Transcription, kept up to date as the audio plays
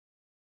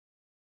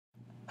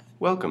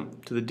Welcome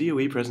to the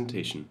DOE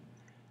presentation.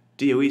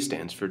 DOE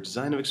stands for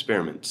Design of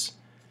Experiments.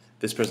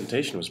 This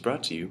presentation was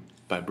brought to you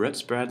by Brett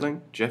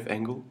Spradling, Geoff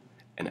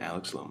and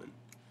Alex Lohman.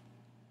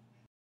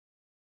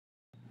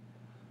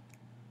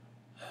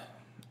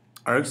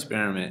 Our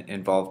experiment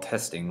involved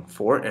testing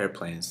 4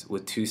 airplanes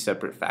with 2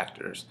 separate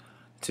factors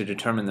to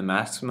determine the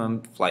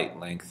maximum flight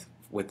length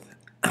with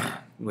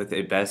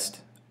a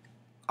best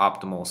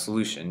optimal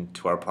solution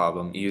to our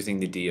problem using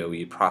the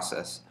DOE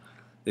process.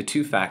 The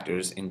 2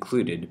 factors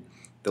included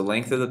the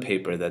length of the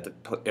paper that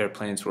the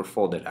airplanes were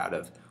folded out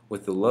of,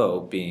 with the low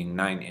being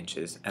 9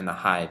 inches and the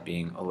high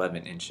being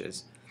 11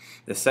 inches.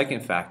 The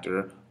second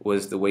factor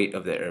was the weight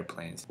of the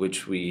airplanes,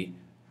 which we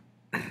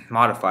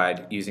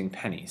modified using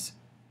pennies.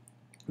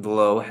 The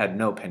low had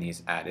no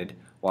pennies added,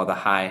 while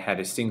the high had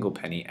a single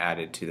penny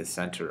added to the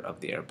center of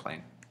the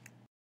airplane.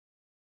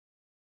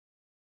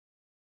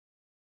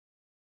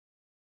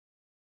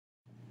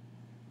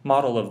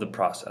 Model of the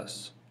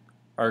process.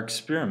 Our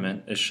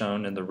experiment is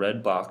shown in the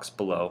red box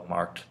below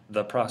marked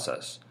the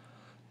process.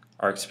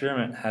 Our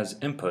experiment has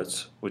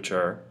inputs which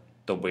are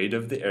the weight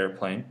of the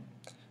airplane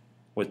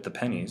with the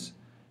pennies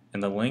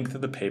and the length of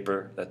the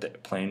paper that the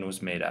plane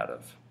was made out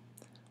of,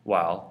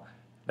 while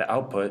the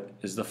output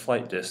is the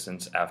flight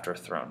distance after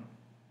thrown.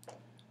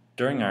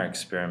 During our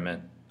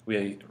experiment,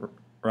 we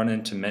run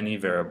into many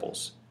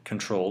variables,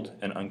 controlled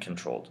and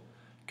uncontrolled.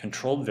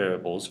 Controlled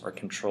variables are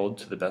controlled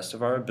to the best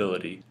of our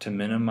ability to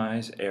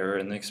minimize error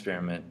in the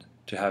experiment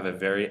to have a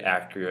very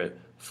accurate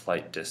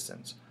flight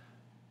distance,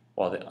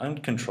 while the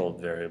uncontrolled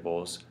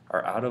variables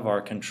are out of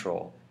our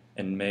control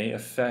and may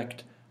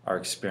affect our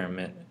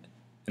experiment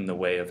in the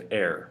way of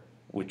error,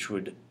 which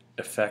would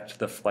affect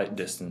the flight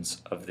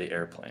distance of the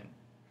airplane.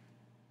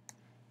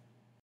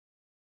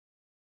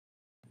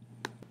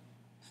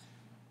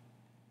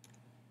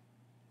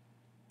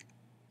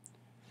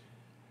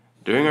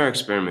 During our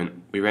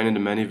experiment, we ran into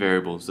many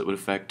variables that would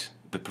affect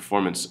the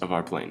performance of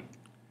our plane.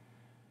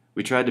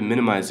 We tried to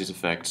minimize these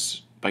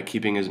effects by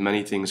keeping as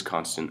many things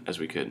constant as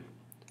we could.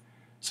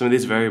 Some of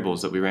these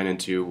variables that we ran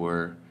into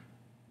were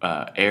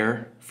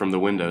air from the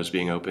windows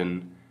being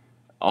open,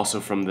 also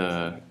from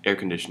the air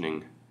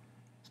conditioning,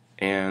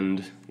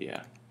 and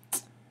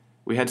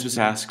we had some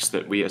tasks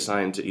that we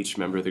assigned to each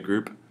member of the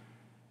group.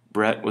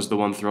 Brett was the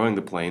one throwing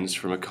the planes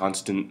from a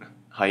constant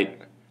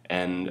height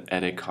and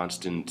at a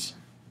constant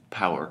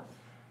power.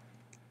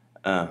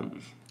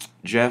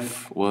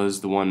 Geoff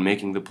was the one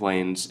making the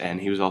planes, and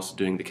he was also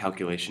doing the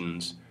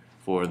calculations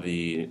for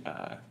the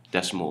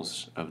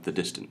decimals of the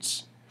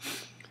distance.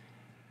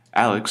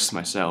 Alex,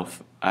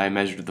 myself, I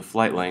measured the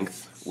flight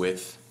length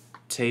with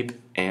tape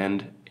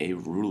and a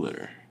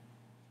ruler.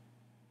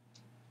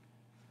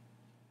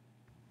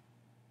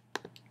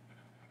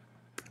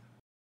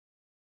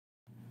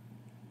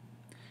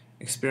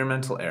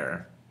 Experimental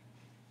error.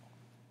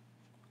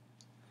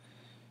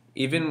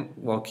 Even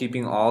while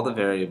keeping all the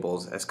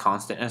variables as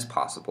constant as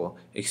possible,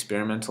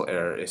 experimental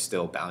error is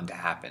still bound to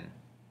happen.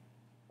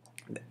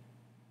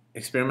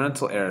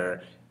 Experimental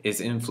error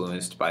is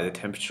influenced by the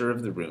temperature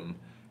of the room,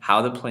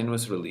 how the plane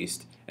was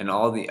released, and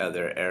all the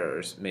other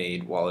errors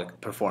made while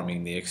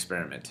performing the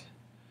experiment.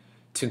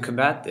 To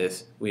combat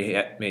this, we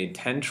made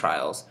 10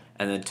 trials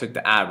and then took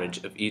the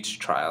average of each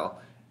trial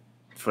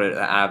for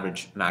the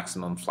average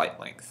maximum flight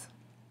length.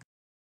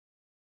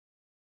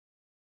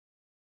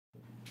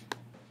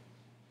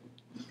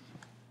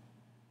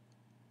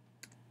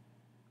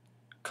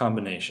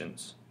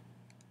 Combinations.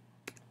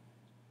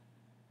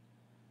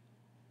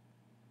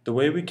 The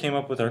way we came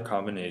up with our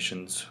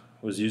combinations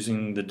was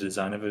using the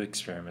design of an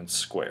experiment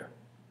square.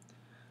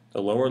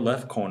 The lower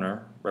left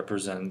corner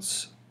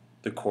represents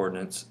the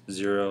coordinates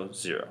 0,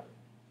 0.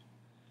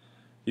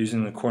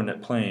 Using the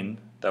coordinate plane,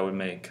 that would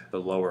make the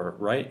lower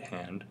right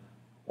hand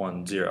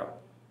 1, 0.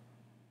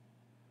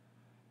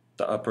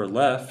 The upper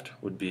left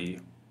would be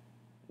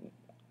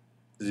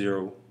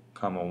 0,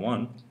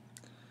 1,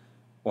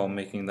 while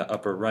making the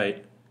upper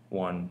right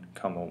 1,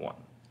 1.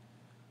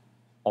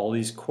 All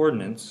these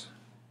coordinates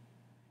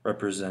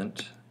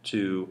represent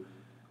to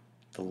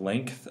the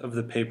length of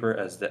the paper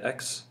as the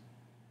x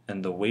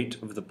and the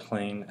weight of the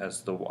plane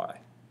as the y.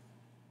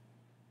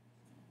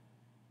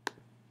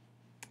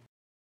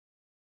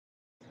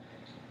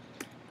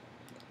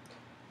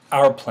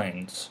 Our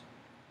planes.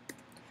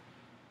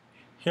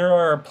 Here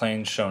are our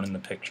planes shown in the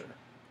picture.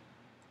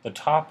 The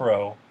top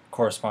row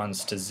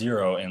corresponds to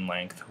 0 in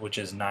length, which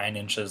is 9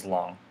 inches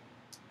long.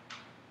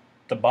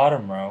 The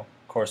bottom row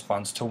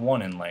corresponds to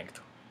 1 in length,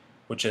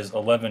 which is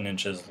 11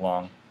 inches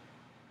long.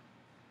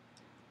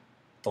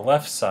 The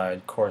left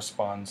side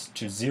corresponds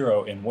to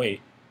 0 in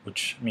weight,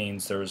 which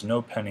means there is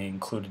no penny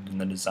included in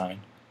the design,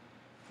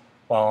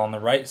 while on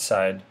the right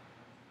side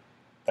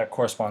that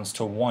corresponds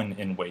to 1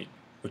 in weight,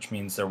 which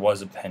means there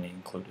was a penny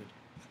included.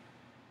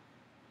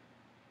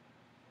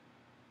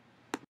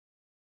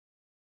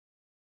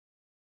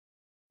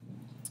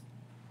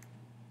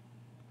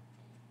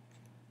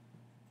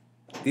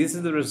 These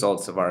are the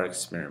results of our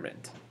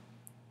experiment.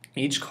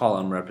 Each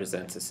column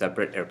represents a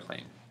separate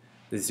airplane.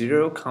 The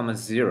 0,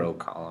 0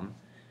 column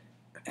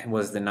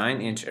was the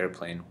 9-inch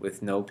airplane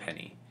with no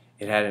penny.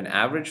 It had an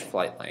average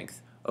flight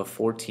length of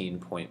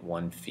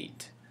 14.1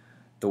 feet.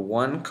 The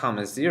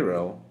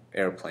 1,0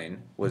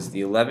 airplane was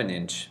the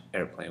 11-inch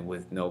airplane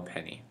with no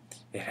penny.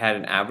 It had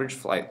an average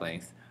flight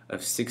length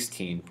of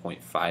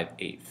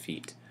 16.58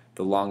 feet,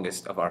 the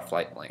longest of our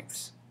flight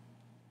lengths.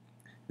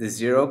 The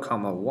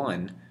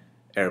 0,1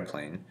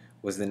 airplane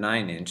was the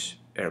 9-inch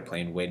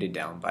airplane weighted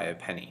down by a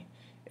penny.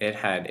 It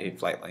had a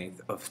flight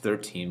length of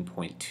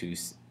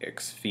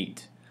 13.26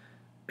 feet.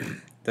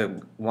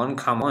 The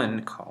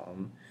 1,1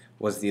 column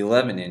was the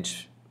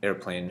 11-inch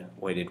airplane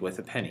weighted with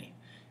a penny.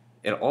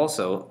 It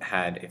also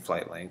had a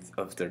flight length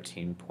of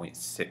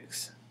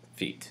 13.6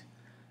 feet.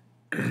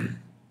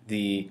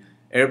 The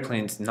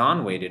airplanes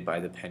non-weighted by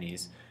the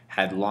pennies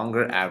had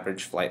longer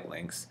average flight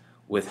lengths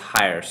with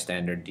higher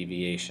standard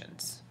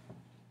deviations.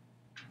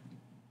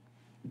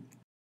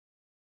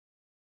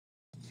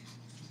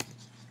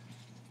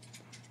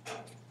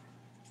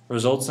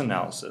 Results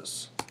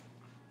analysis.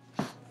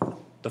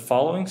 The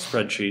following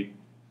spreadsheet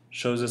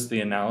shows us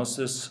the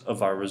analysis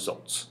of our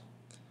results.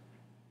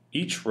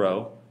 Each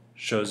row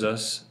shows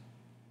us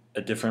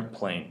a different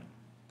plane,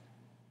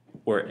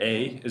 where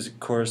A is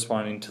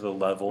corresponding to the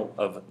level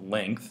of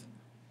length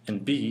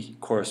and B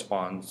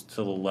corresponds to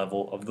the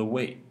level of the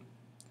weight.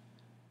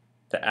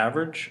 The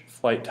average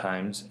flight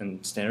times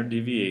and standard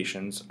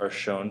deviations are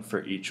shown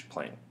for each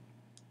plane.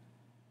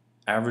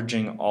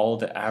 Averaging all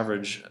the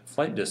average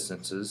flight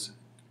distances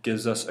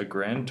gives us a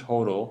grand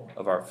total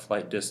of our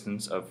flight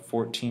distance of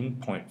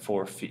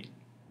 14.4 feet.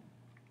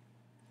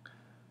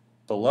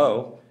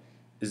 Below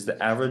is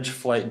the average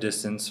flight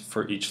distance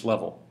for each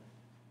level.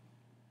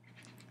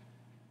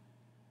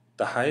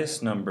 The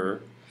highest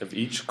number of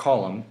each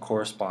column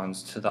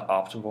corresponds to the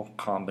optimal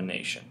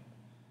combination.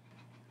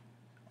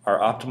 Our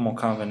optimal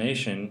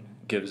combination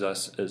gives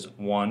us is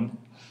 1,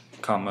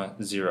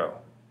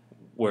 0,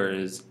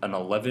 whereas an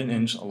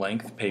 11-inch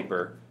length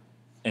paper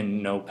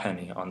and no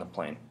penny on the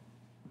plane.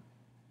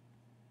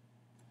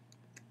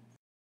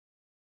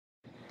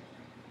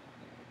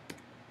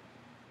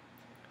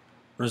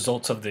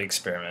 Results of the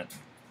experiment.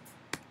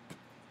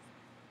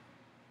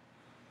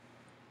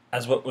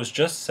 As what was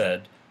just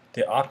said,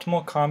 the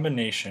optimal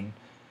combination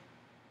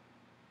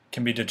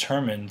can be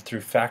determined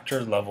through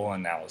factor level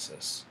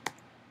analysis.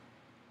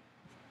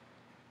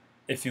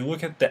 If you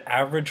look at the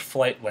average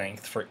flight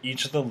length for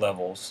each of the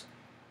levels,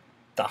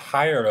 the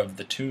higher of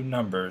the two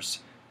numbers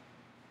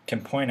can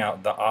point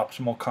out the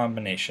optimal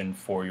combination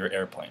for your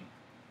airplane.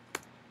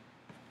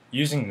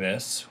 Using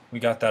this, we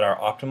got that our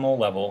optimal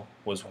level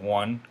was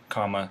 1,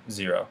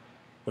 0,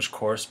 which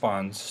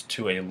corresponds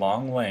to a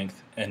long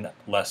length and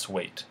less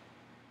weight.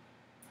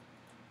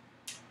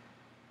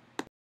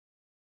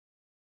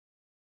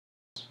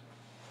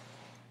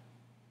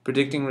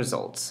 Predicting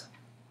results.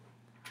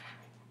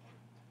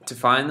 To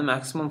find the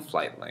maximum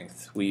flight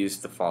length, we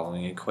used the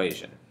following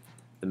equation.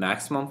 The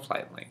maximum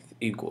flight length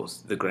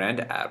equals the grand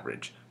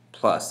average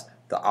plus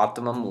the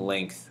optimum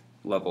length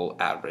level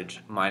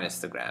average minus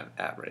the grand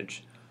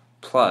average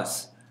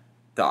plus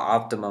the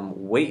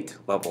optimum weight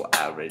level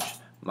average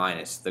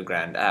minus the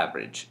grand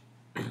average.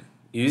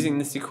 Using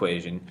this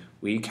equation,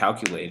 we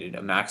calculated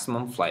a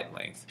maximum flight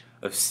length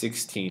of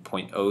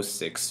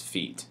 16.06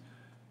 feet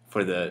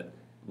for the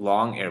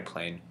long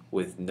airplane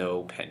with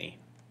no penny.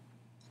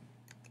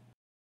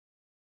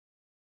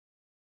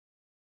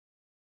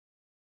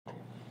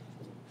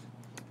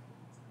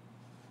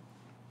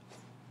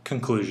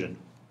 Conclusion.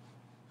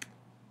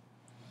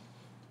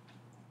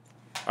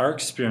 Our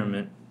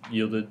experiment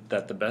yielded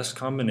that the best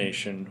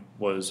combination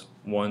was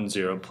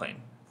 1-0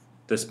 plane.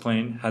 This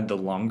plane had the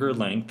longer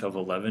length of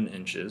 11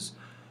 inches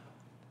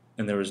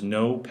and there was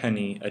no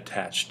penny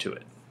attached to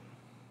it.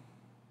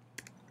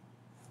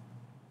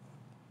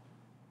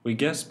 We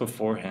guessed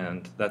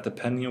beforehand that the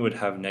penny would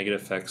have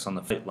negative effects on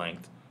the flight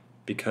length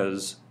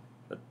because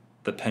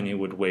the penny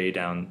would weigh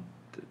down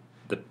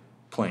the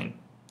plane.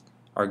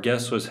 Our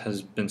guess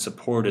has been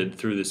supported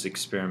through this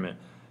experiment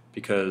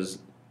because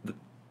the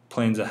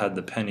planes that had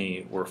the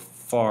penny were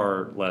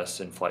far less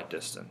in flight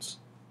distance.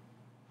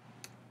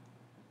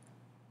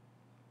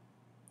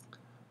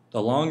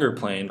 The longer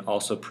plane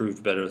also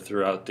proved better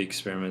throughout the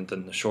experiment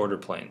than the shorter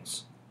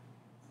planes.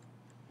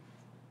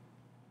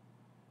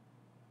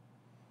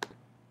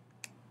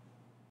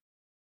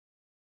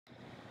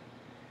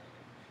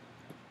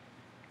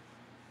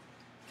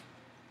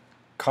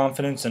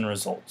 Confidence in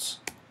results.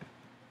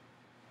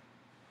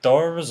 Though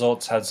our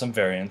results had some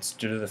variance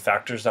due to the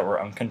factors that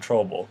were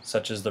uncontrollable,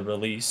 such as the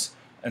release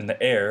and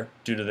the air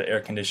due to the air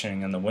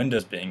conditioning and the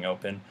windows being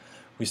open,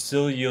 we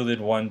still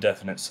yielded one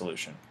definite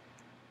solution.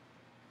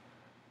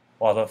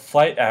 While the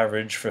flight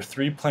average for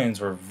 3 planes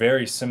were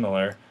very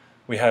similar,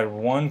 we had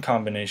one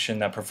combination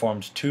that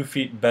performed 2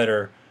 feet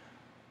better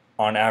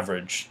on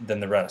average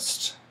than the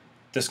rest.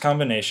 This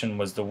combination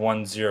was the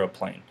 1-0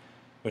 plane,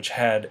 which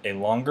had a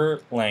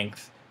longer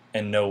length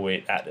and no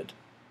weight added.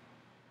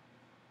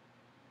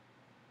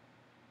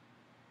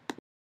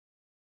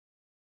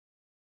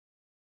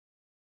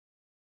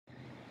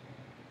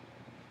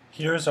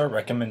 Here's our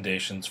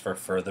recommendations for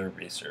further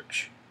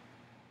research.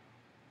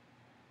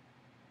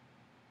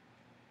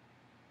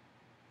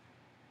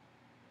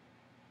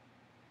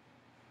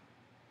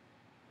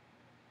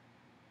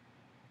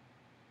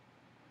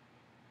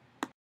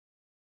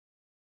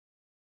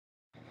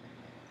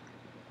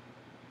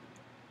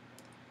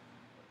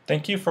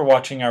 Thank you for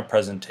watching our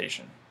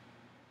presentation.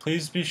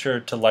 Please be sure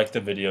to like the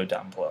video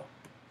down below.